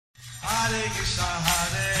Krishna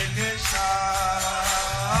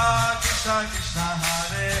Krishna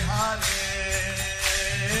Hare Hare,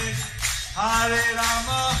 Hare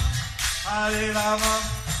Rama, Hare Rama,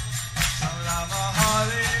 Rama Rama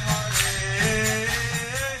Hare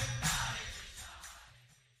Hare.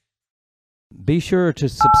 Be sure to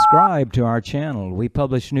subscribe to our channel. We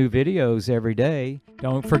publish new videos every day.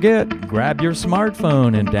 Don't forget, grab your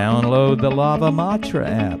smartphone and download the Lava Matra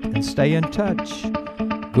app and stay in touch.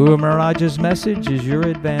 Guru Maharaj's message is your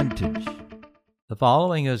advantage. The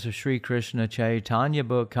following is a Sri Krishna Chaitanya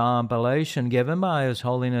book compilation given by His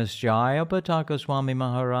Holiness Jayapataka Swami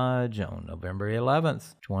Maharaj on November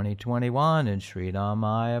 11th, 2021 in Sri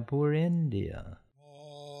Mayapur, India.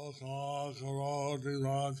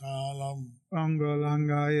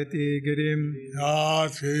 Pangalangayati Girim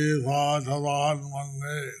Yati Bhagavān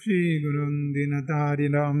Mande Shri Gurun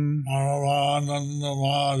Dinatariram Bhagavananda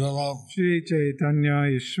Madhavam Shri Chaitanya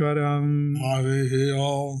Ishwaram Harihi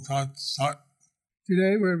Om Tat Sat.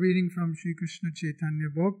 Today we're reading from Sri Krishna Chaitanya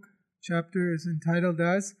book. Chapter is entitled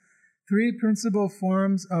as Three Principal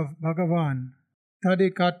Forms of Bhagavān,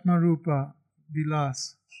 tad-ekātma-rūpa,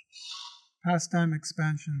 a.vilāsa, Pastime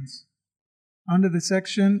Expansions. Under the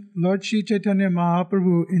section, Lord Sri Chaitanya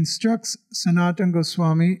Mahaprabhu instructs Sanatana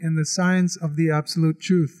Goswami in the science of the Absolute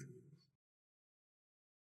Truth.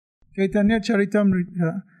 Chaitanya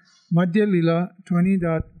Charitamrita, Madhya Lila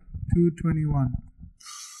 20.tad-ekātma-rūpa.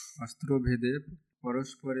 অস্ত্রভেদে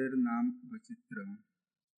পরস্পরের নাম বৈচিত্র্য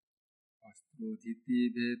অস্ত্রধিতি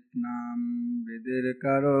ভেদ নাম বেদের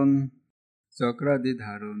কারণ চক্রাদি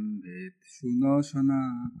ধারণ ভেদ শুনো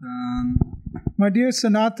সনাতন. My dear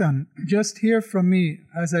Sanatan, just hear from me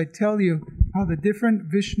as I tell you how the different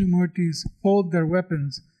Vishnu Murtis hold their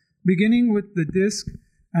weapons, beginning with the disc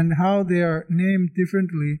and how they are named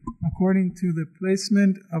differently according to the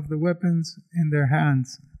placement of the weapons in their hands.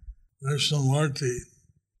 Vishnu Murti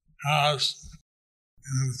has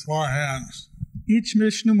in his four hands. Each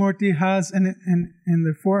Vishnu Murti has in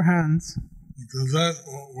the four hands The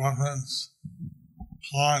weapons,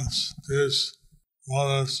 conch, disc,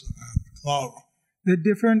 lotus, and club. the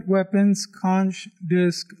different weapons, conch,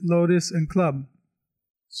 disc, lotus, and club.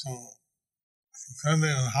 So,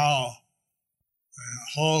 depending on how they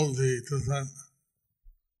hold the different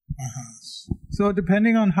weapons, So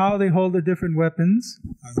depending on how they hold the different weapons,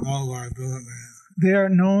 I know by different names. they are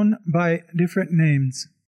known by different names.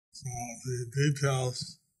 So the details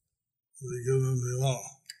will be given below.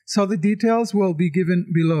 So the details will be given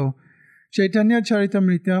below. Chaitanya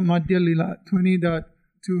Charitamrita Madhya Lila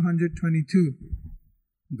 20.222.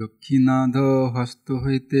 দক্ষিণাধ হস্ত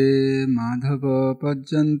হইতে মাধব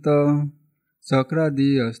পর্যন্ত চক্রাদি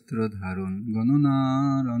অস্ত্র ধারণ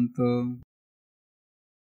গণনার অন্ত.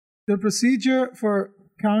 The procedure for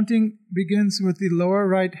counting begins with the lower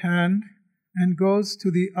right hand and goes to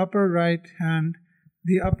the upper right hand,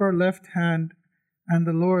 the upper left hand, and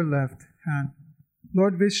the lower left hand.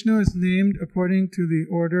 Lord Vishnu is named according to the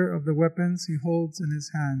order of the weapons he holds in his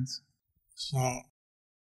hands. So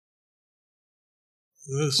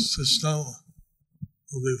this system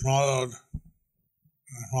will be followed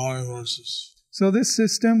in the following verses. So this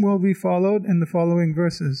system will be followed in the following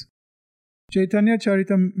verses. Chaitanya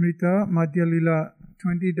Charitamrita Madhya Lila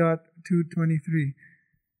 20.223.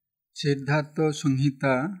 Siddharth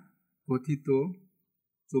সংহিতা কথিত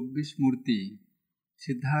 24 মূর্তি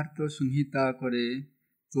সিদ্ধার্থ সংহিতা করে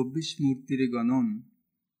 24 মূর্তির গণন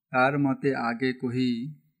তার মতে আগে কহি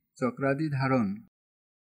চক্রাদি ধারণ.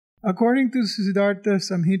 According to Siddhartha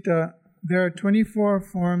Samhita, there are 24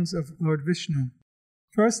 forms of Lord Vishnu.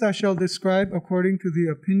 First I shall describe, according to the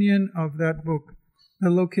opinion of that book,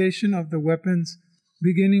 the location of the weapons,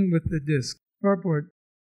 beginning with the disc. Purport.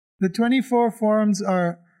 The 24 forms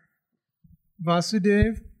are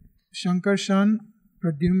Vasudev, Shankarshan,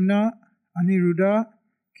 Pradyumna, Aniruddha,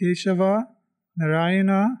 Keshava,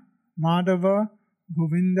 Narayana, Madhava,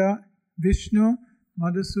 Govinda, Vishnu,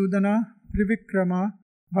 Madhusudana, Trivikrama,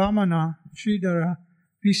 Vamana, Sridhara,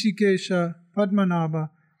 Rishikesha, Padmanabha,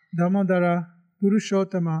 Damodara,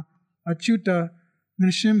 Purushottama, Achyuta,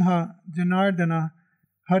 Nrsimha, Janardana,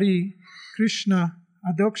 Hari, Krishna,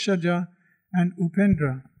 Adokshaja, and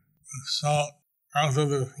Upendra. So after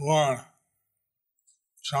the four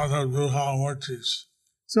Chaturvyuha-murtis,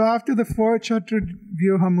 So after the four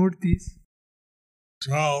Chaturvyuha-murtis,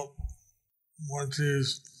 12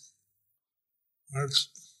 murtis, which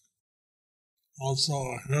also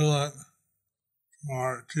equivalent to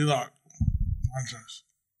our tilak mantras.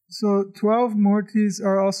 so 12 murtis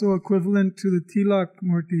are also equivalent to the Tilak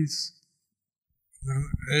murtis. Then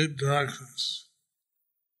 8 directions.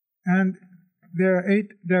 And there are 8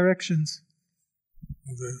 directions.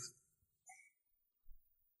 Of the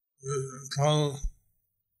total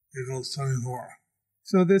equals 24.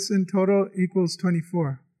 So this in total equals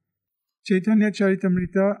 24. Chaitanya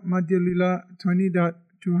Charitamrita Madhya Lila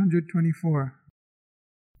 20.224.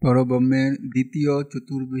 পরব্রহ্মের দ্বিতীয়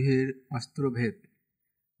চতুর্ভুজের অস্ত্রভেদ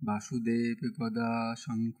বাসুদেব গদা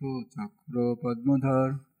শঙ্খ চক্র পদ্মধর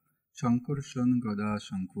শঙ্কর্ষণ গদা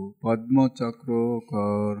শঙ্খ পদ্ম চক্র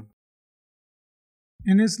কর.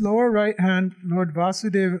 In his lower right hand, Lord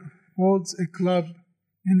Vasudeva holds a club,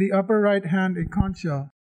 in the upper right hand a conch shell,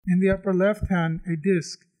 in the upper left hand a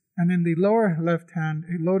disc, and in the lower left hand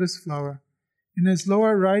a lotus flower. In his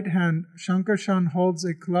lower right hand, Shankarshan holds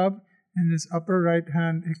a club, in his upper right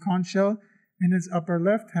hand a conch shell, in his upper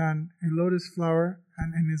left hand a lotus flower, and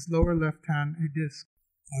in his lower left hand a disc.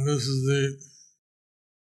 And this is the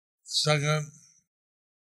second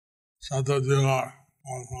Satadvihar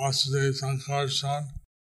of Vasudeva, Sankarshan,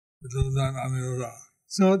 Vidruddha, and Aniruddha.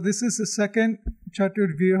 So this is the second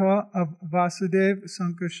Chaturvyaha of Vasudev,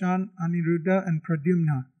 Sankarshan, Aniruddha, and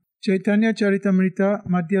Pradyumna. Chaitanya Charitamrita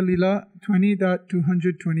Madhya Lila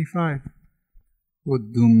 20.225.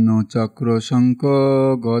 উদ্যুম্ন চক্র শঙ্খ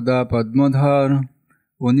গদা পদ্মধর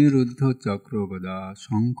অনিরুদ্ধ চক্র গদা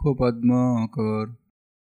শঙ্খ পদ্ম কর.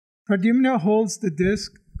 Pradyumna holds the disc,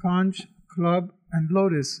 conch, club, and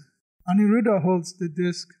lotus. Aniruddha holds the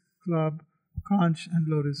disc, club, conch, and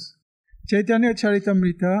lotus. Chaitanya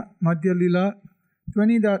Charitamrita Madhya Lila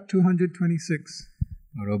 20.226.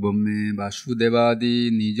 পরব্রহ্মে বাসুদেবাদি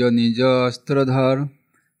নিজ নিজ অস্ত্রধর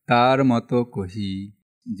তার মতো কহি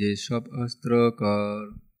যে সব অস্ত্র কর.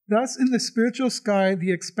 Thus in the spiritual sky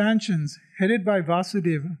the expansions, headed by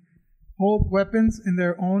Vasudeva, hold weapons in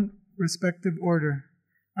their own respective order.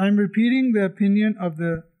 I am repeating the opinion of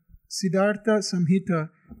the Siddhartha Samhita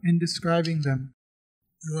in describing them.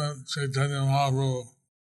 Even Chaitanya Mahaprabhu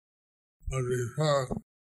would refer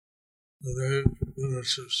to the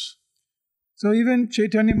literatures. So even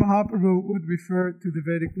Chaitanya Mahaprabhu would refer to the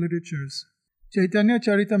Vedic literatures. Chaitanya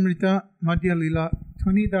Charitamrita Madhya Lila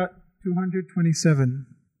 20.227.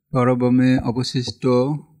 পরব্রহ্মে অবশিষ্ট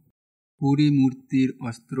পুরী মূর্তির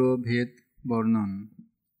অস্ত্র ভেদ বর্ণন.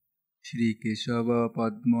 শ্রী কেশব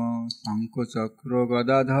পদ্ম শঙ্খ চক্র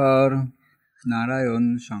গদাধর নারায়ণ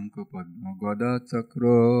শঙ্খ পদ্ম গদা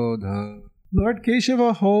Chakradhar. Lord Keshava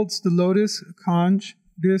holds the lotus, conch,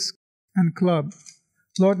 disc, and club.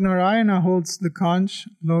 Lord Narayana holds the conch,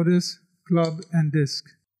 lotus, club, and disc.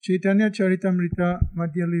 Chaitanya Charitamrita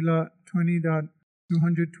Madhya Lila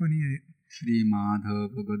 20.228. Shri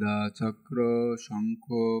Madhav গদা চক্র শঙ্খ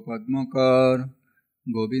পদ্মকর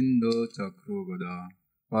গোবিন্দ চক্র গদা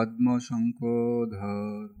পদ্ম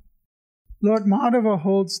শঙ্খধর. Lord Madhava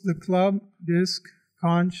holds the club, disc,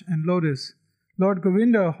 conch, and lotus. Lord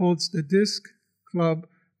Govinda holds the disc, club,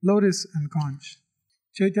 lotus, and conch.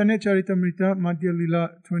 Chaitanya Charitamrita Madhya Lila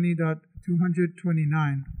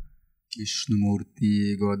 20.229. বিষ্ণুমূর্তি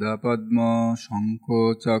গদা পদ্ম শঙ্খ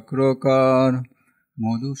চক্রকর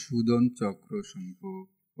মধুসূদন চক্র শঙ্খ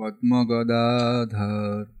পদ্ম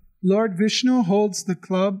Gadadhar. Lord Vishnu holds the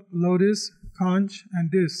club, lotus, conch, and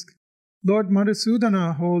disc. Lord Madhusudana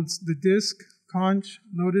holds the disc, conch,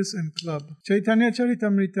 lotus, and club. Chaitanya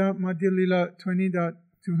Charitamrita Madhya Lila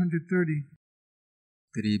 20.230.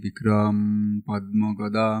 Trivikram পদ্ম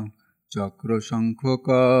গদা চক্র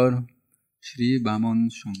শঙ্খকর শ্রী বামন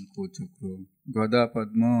শঙ্খ চক্র গদা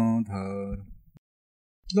পদ্মধর.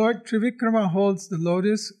 Lord Trivikrama holds the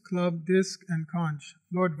lotus, club, disc, and conch.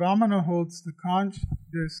 Lord Vamana holds the conch,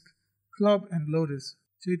 disc, club, and lotus.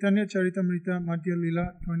 Chaitanya Charitamrita Madhya Lila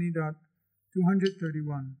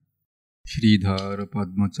 20.231. Sridhar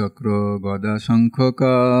পদ্মচক্র গদা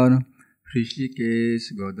শঙ্খকর ঋষিকেশ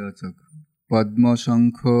গদা চক্র পদ্ম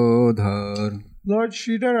শঙ্খধর. Lord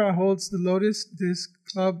Sridhara holds the lotus, disc,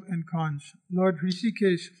 club, and conch. Lord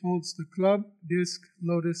Rishikesh holds the club, disc,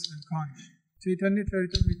 lotus, and conch. Chaitanya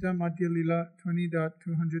Charitamrita Madhya Lila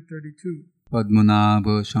 20.232. Padmanabha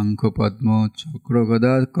শঙ্খ পদ্ম চক্র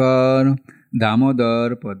গদাকর দামোদর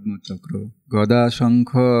পদ্মচক্র গদা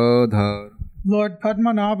শঙ্খধর. Lord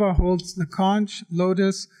Padmanabha holds the conch,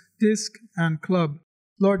 lotus, disc, and club.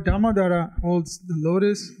 Lord Damodara holds the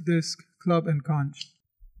lotus, disc, club, and conch.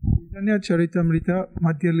 Chaitanya Charitamrita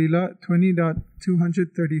Madhya Lila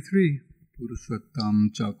 20.233. Purushottam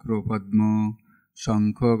চক্র পদ্ম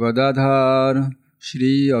শঙ্খ গদাধর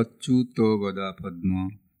শ্রী অচ্যুত গদা পদ্ম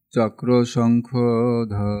চক্র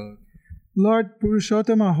শঙ্খধর. Lord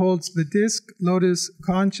Purushottama holds the disc, lotus,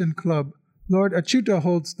 conch, and club. Lord Achyuta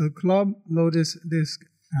holds the club, lotus, disc,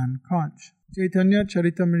 and conch. Chaitanya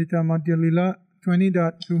Charitamrita Madhya Lila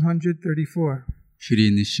 20.234. Shri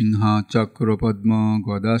Narasimha চক্র পদ্ম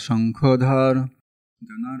গদা শঙ্খধর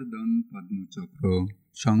জনার্দন পদ্মচক্র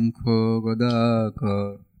শঙ্খ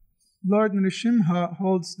গদাকর Lord Nrsimha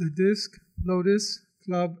holds the disc, lotus,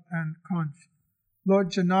 club, and conch. Lord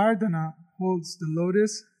Janardana holds the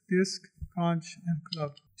lotus, disc, conch, and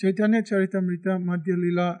club. Chaitanya Charitamrita Madhya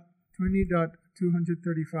Lila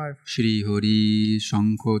 20.235. Shri Hari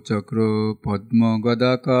শঙ্খ চক্র পদ্ম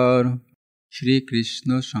গদাকর শ্রী কৃষ্ণ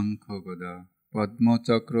শঙ্খ গদা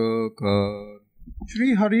পদ্মচক্র কর Sri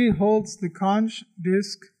Hari holds the conch,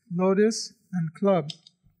 disc, lotus, and club.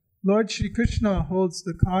 Lord Shri Krishna holds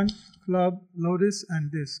the conch, club, lotus, and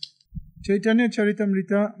disc. Chaitanya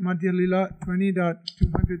Charitamrita Madhya Lila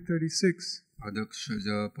 20.236. অদক্ষজ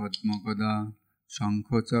পদ্মগদা শঙ্খ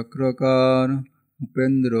চক্রকর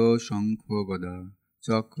উপেন্দ্র শঙ্খ গদা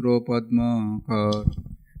চক্র পদ্মকর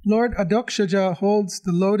Lord Adakshaja holds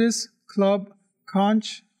the lotus, club, conch,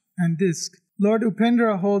 and disc. Lord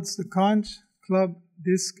Upendra holds the conch, club,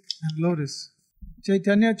 disc, and lotus.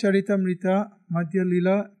 Chaitanya Charitamrita Madhya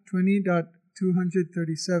Lila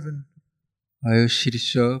 20.237.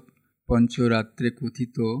 শীর্ষ পঞ্চরাত্রে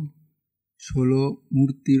কথিত 16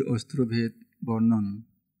 মূর্তির অস্ত্রভেদ বর্ণন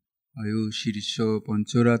শীর্ষ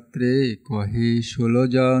পঞ্চরাত্রে কহে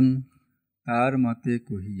 16 জন তার মতে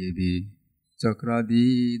কহিয়েবে চক্রাদি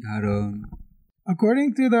ধারণ According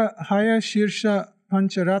to the Haya Shirsha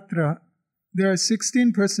Pancharatra, there are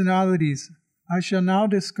 16 personalities. I shall now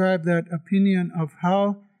describe that opinion of how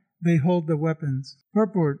they hold the weapons.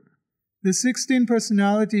 Purport. The 16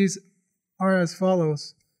 personalities are as follows: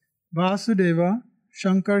 Vasudeva,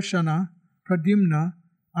 Shankarshana, Pradyumna,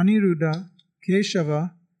 Aniruddha, Keshava,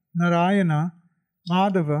 Narayana,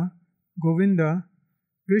 Madhava, Govinda,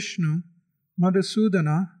 Vishnu,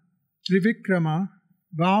 Madhusudana, Trivikrama,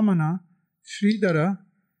 Vamana, Sridhara,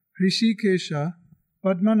 Hrishikesha,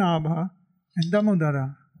 Padmanabha, and Damodara.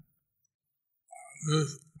 This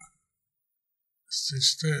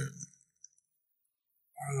 16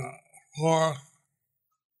 are the 4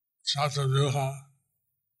 Chaturbhuja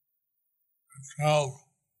and 12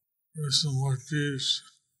 Vishnumurtis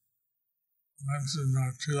mentioned in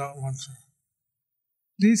our Tilat mantra.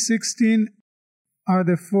 These 16 are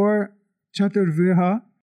the 4 Chaturvirha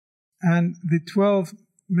and the 12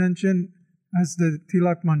 mentioned as the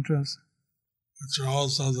Tilak mantras, Which are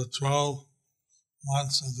also the 12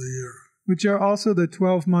 months of the year. which are also the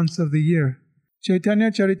 12 months of the year.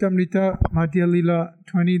 Chaitanya Charitamrita Madhya Lila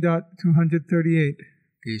 20.238.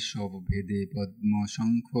 Keshab ভেদে পদ্ম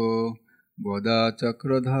শঙ্খ গদা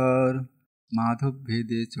চক্রধর মাধব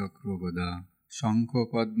ভেদে চক্র গদা শঙ্খ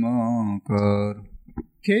পদ্মকর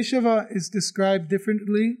Keshava is described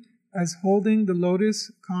differently as holding the lotus,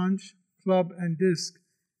 conch, club, and disc,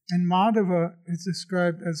 and Madhava is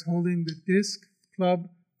described as holding the disc, club,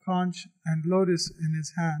 conch, and lotus in his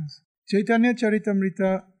hands. Chaitanya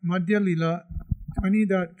Charitamrita Madhya Lila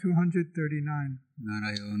 20.239.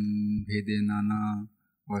 Narayan ভেদে নানা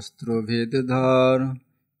অস্ত্র ভেদ ধর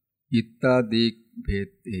ইত্যাদিক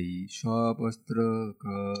ভেদ এই সব অস্ত্র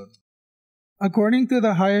কর According to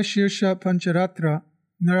the Haya Shirsha Pancharatra,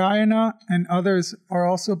 Narayana and others are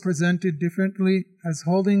also presented differently as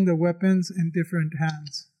holding the weapons in different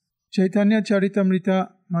hands. Chaitanya Charitamrita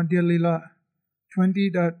Madhya Lila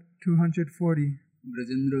 20.240.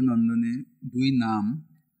 Brajendra নন্দনের 2 নাম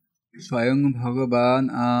স্বয়ং ভগবান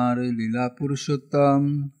আর লীলা পুরুষোত্তম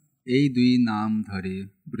এই 2 নাম ধরে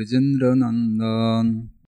ব্রজেন্দ্র নন্দন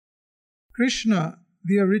Krishna,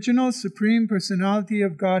 the original Supreme Personality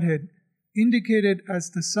of Godhead, indicated as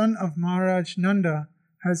the son of Maharaj Nanda,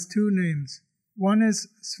 has 2 names. One is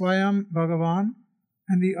Swayam Bhagavān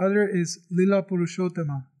and the other is Lila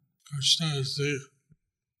Purushottama. Krishna is the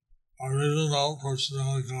original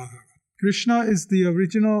personality of Godhead. Krishna is the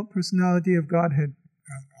original personality of Godhead.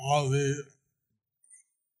 And all the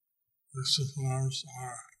Vishnu forms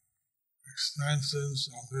are extensions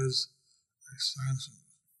of his extension.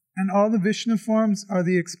 And all the Vishnu forms are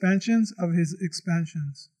the expansions of his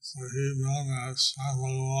expansions. So he is known as Swayam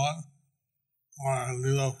Bhagavan or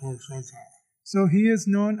Lila Purushottama. So he is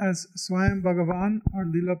known as Swayam Bhagavan or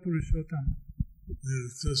Lila Purushottama. He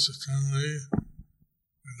exists eternally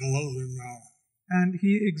in Goloka Vrindavan. And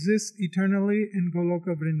he exists eternally in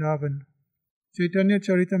Goloka Vrindavan. Chaitanya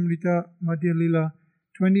Charitamrita Madhya Lila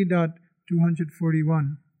 20.241.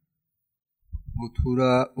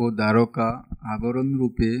 Mathura ও দ্বারকা আবরণ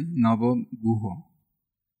রূপে নবগুহ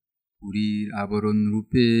পুরীর আবরণ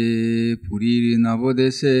রূপে পুরীর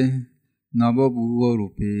নবদেশে নবভুব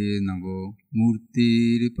রূপে নব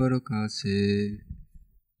মূর্তির পরকাশে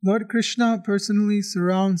Lord Krishna personally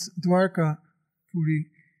surrounds Dwarka, Puri,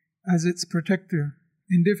 as its protector.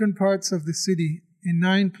 In different parts of the city, in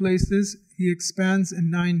 9 places, he expands in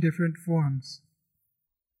 9 different forms.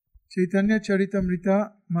 Chaitanya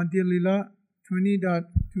Charitamrita Madhya Lila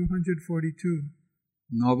 20.242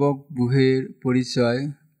 নবগুহের পরিচয়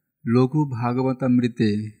লঘু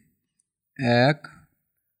ভাগবতামৃতে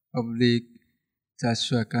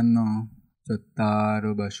 1/451 চত্বার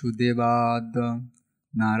বাসুদেবাদ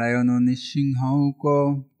নারায়ণ নৃসিংহৌক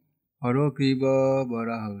হরগ্রীব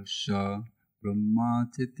বরাহস্য ব্রহ্মা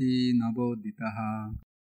চেতি নবোদিতঃ.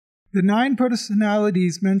 The 9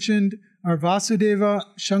 personalities mentioned are Vasudeva,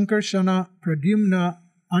 Shankarshana, Pradyumna,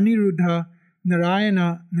 Aniruddha, Narayana,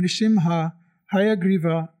 Nrsimha,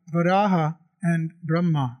 Hayagriva, Varaha, and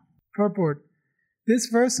Brahma. Purport. This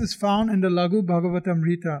verse is found in the Laghu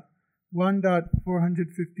Bhagavatamrita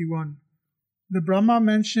 1.451. The Brahma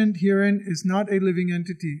mentioned herein is not a living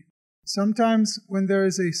entity. Sometimes when there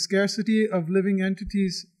is a scarcity of living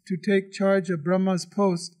entities to take charge of Brahma's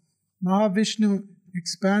post, Mahavishnu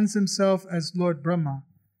expands himself as Lord Brahma.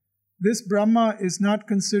 This Brahma is not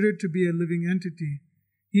considered to be a living entity.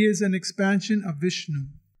 He is an expansion of Vishnu.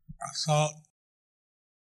 So,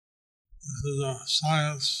 this is a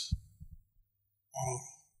science of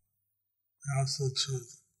absolute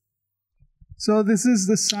truth. So this is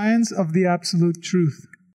the science of the absolute truth.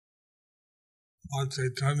 Lord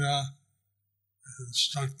Chaitanya is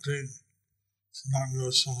instructing Sanatana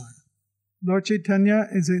Goswami. Lord Chaitanya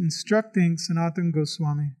is instructing Sanatana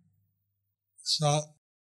Goswami. So,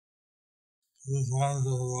 the forms of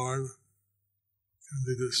the Lord can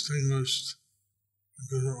be distinguished in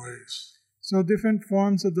different ways. So different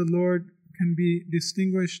forms of the Lord can be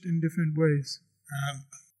distinguished in different ways. And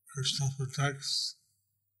Krishna protects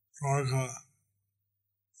Dwarka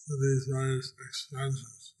through these various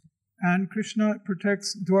expansions. And Krishna protects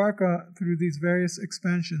Dwarka through these various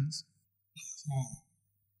expansions. So,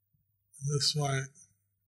 in this way,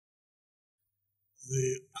 the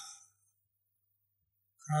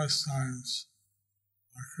pastimes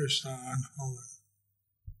are Krishna unfolding.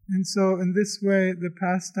 And so in this way, the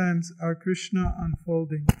pastimes are Krishna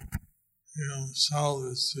unfolding. He himself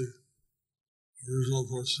is the original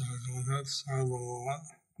personality of Godhead, Swayam Bhagavan.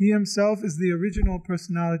 He himself is the original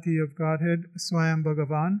personality of Godhead, Swayam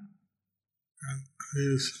Bhagavan. And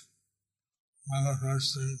he's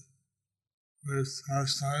manifesting with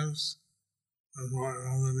pastimes. That's why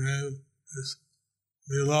another name is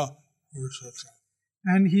a.vilāsa.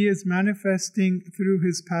 And he is manifesting through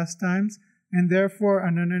his pastimes, and therefore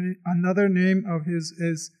another name of his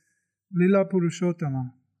is Lila Purushottama.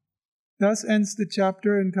 Thus ends the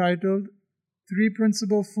chapter entitled 3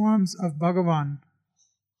 Principal Forms of Bhagavān,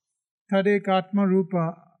 2.tad-ekātma-rūpa,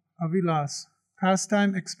 a.vilāsa,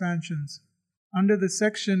 Pastime Expansions. Under the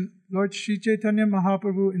section, Lord Sri Chaitanya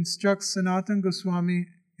Mahaprabhu instructs Sanatana Goswami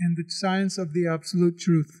in the science of the absolute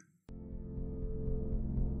truth.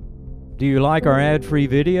 Do you like our ad-free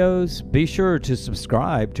videos? Be sure to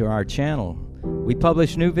subscribe to our channel. We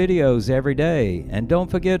publish new videos every day, and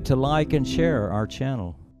don't forget to like and share our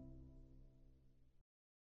channel.